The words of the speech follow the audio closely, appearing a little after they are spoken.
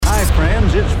Hi,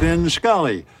 friends, it's Vin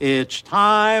Scully. It's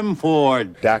time for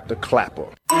Dr. Clapper.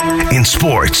 In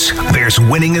sports, there's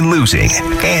winning and losing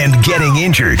and getting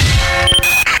injured.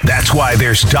 That's why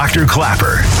there's Dr.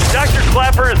 Clapper. Dr.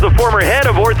 Clapper is the former head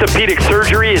of orthopedic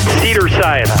surgery at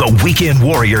Cedars-Sinai. The Weekend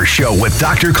Warrior Show with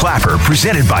Dr. Clapper,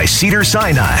 presented by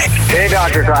Cedars-Sinai. Hey,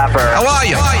 Dr. Clapper. How are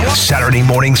you? Saturday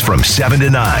mornings from 7 to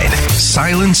 9.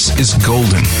 Silence is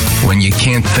golden when you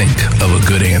can't think of a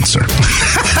good answer.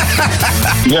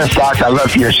 Yes, Doc, I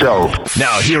love your show.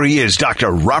 Now, here he is,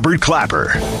 Dr. Robert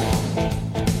Clapper.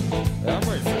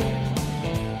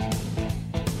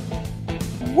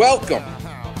 Welcome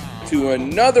to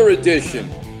another edition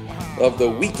of the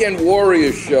Weekend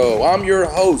Warrior Show. I'm your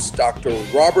host, Dr.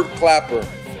 Robert Clapper.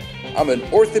 I'm an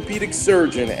orthopedic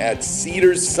surgeon at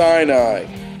Cedars-Sinai.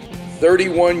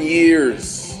 31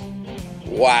 years.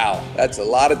 Wow, that's a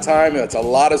lot of time. That's a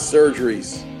lot of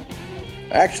surgeries.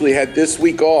 I actually had this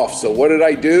week off, so what did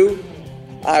I do?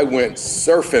 I went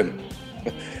surfing.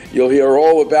 You'll hear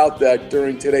all about that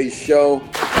during today's show.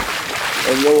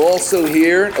 And you'll also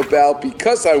hear about,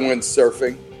 because I went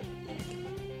surfing,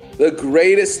 the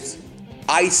greatest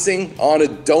icing on a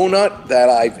donut that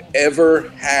I've ever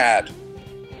had.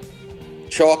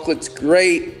 Chocolate's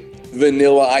great,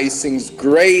 vanilla icing's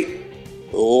great,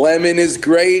 lemon is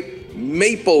great,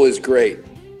 maple is great.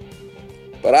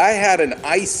 But I had an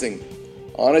icing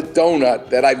on a donut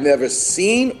that I've never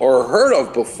seen or heard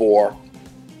of before,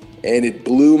 and it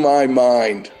blew my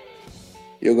mind.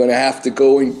 You're going to have to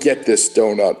go and get this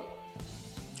donut.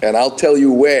 And I'll tell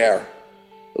you where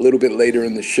a little bit later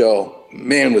in the show.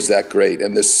 Man, was that great.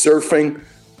 And the surfing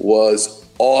was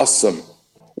awesome.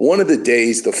 One of the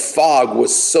days, the fog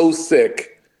was so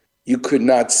thick, you could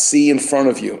not see in front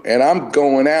of you. And I'm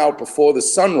going out before the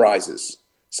sun rises.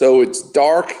 So it's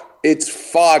dark, it's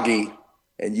foggy,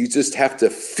 and you just have to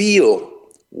feel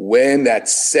when that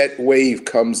set wave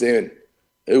comes in.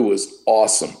 It was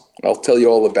awesome. I'll tell you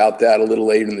all about that a little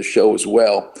later in the show as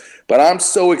well. But I'm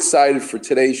so excited for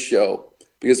today's show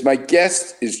because my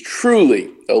guest is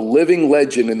truly a living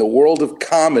legend in the world of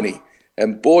comedy.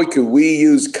 And boy, could we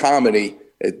use comedy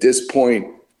at this point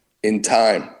in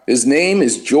time. His name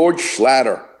is George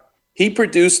Schlatter. He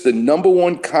produced the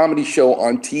 #1 comedy show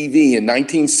on TV in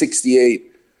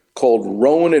 1968 called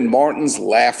Rowan and Martin's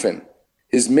Laugh-In.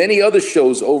 His many other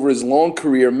shows over his long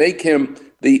career make him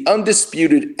the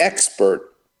undisputed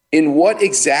expert in what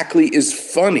exactly is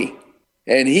funny.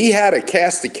 And he had a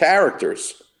cast of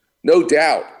characters, no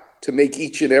doubt, to make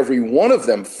each and every one of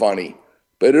them funny.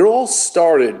 But it all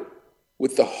started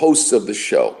with the hosts of the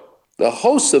show. The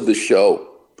hosts of the show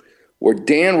were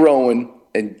Dan Rowan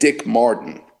and Dick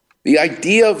Martin. The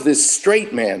idea of this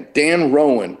straight man, Dan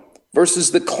Rowan,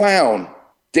 versus the clown,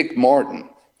 Dick Martin.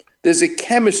 There's a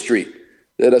chemistry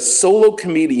that a solo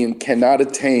comedian cannot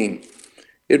attain.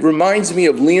 It reminds me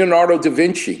of Leonardo da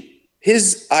Vinci.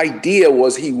 His idea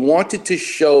was he wanted to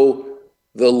show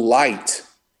the light,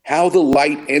 how the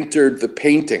light entered the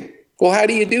painting. Well, how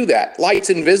do you do that? Light's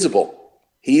invisible.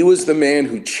 He was the man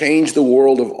who changed the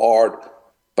world of art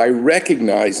by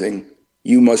recognizing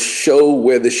you must show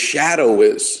where the shadow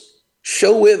is.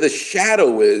 Show where the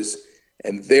shadow is,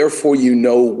 and therefore you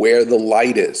know where the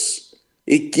light is.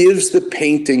 It gives the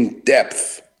painting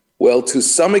depth. Well, to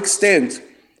some extent,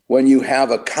 when you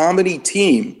have a comedy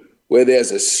team where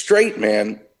there's a straight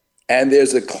man and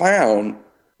there's a clown,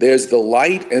 there's the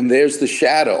light and there's the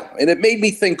shadow. And it made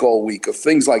me think all week of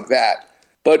things like that.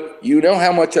 But you know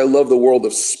how much I love the world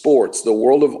of sports, the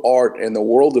world of art, and the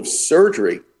world of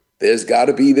surgery. There's got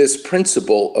to be this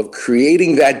principle of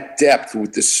creating that depth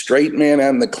with the straight man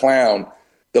and the clown,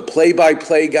 the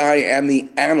play-by-play guy and the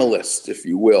analyst, if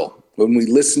you will. When we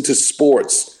listen to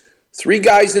sports, 3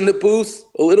 guys in the booth,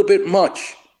 a little bit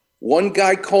much. 1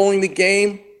 guy calling the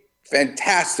game,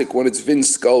 fantastic when it's Vin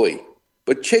Scully.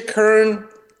 But Chick Hearn,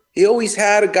 he always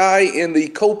had a guy in the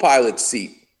co-pilot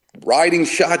seat, riding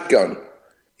shotgun.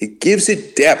 It gives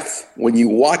it depth when you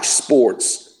watch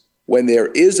sports, when there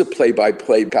is a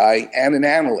play-by-play guy and an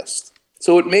analyst.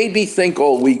 So it made me think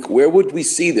all week, where would we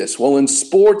see this? Well, in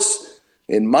sports,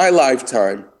 in my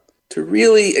lifetime, to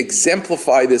really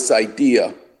exemplify this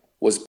idea was